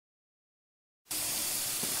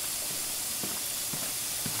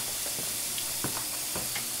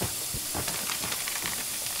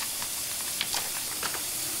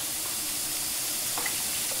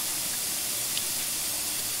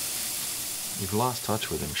You've lost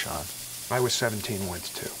touch with him, Sean. I was 17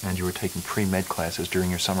 once, too. And you were taking pre-med classes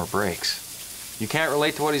during your summer breaks. You can't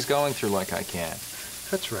relate to what he's going through like I can.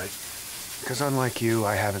 That's right. Because unlike you,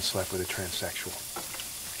 I haven't slept with a transsexual.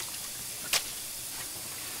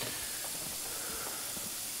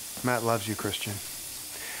 Matt loves you, Christian.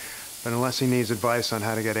 But unless he needs advice on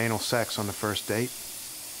how to get anal sex on the first date,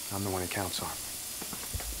 I'm the one he counts on.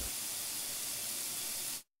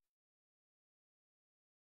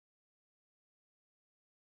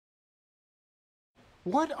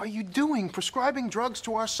 What are you doing prescribing drugs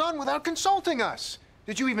to our son without consulting us?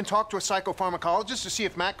 Did you even talk to a psychopharmacologist to see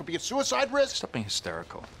if Matt could be at suicide risk? Stop being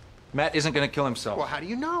hysterical. Matt isn't going to kill himself. Well, how do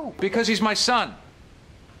you know? Because he's my son.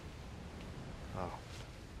 Oh.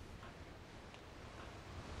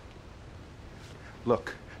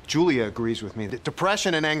 Look, Julia agrees with me that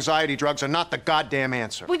depression and anxiety drugs are not the goddamn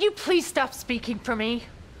answer. Will you please stop speaking for me?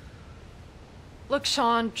 Look,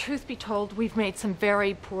 Sean, truth be told, we've made some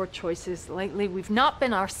very poor choices lately. We've not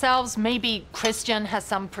been ourselves. Maybe Christian has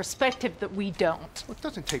some perspective that we don't. Well, it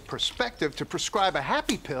doesn't take perspective to prescribe a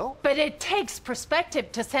happy pill. But it takes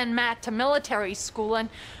perspective to send Matt to military school and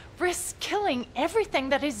risk killing everything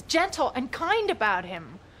that is gentle and kind about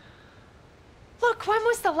him. Look, when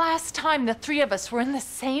was the last time the three of us were in the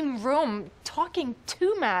same room talking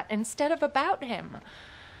to Matt instead of about him?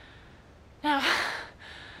 Now,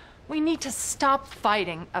 we need to stop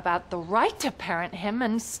fighting about the right to parent him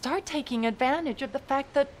and start taking advantage of the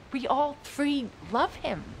fact that we all three love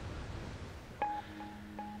him.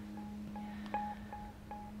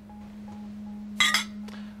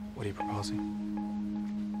 What are you proposing?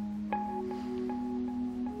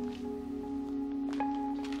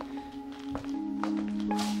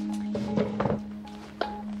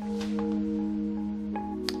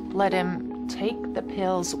 Let him take the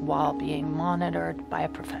pills while being monitored by a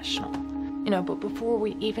professional. You know, but before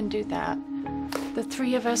we even do that, the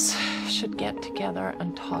three of us should get together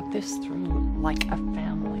and talk this through like a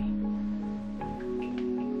family.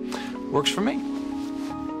 Works for me.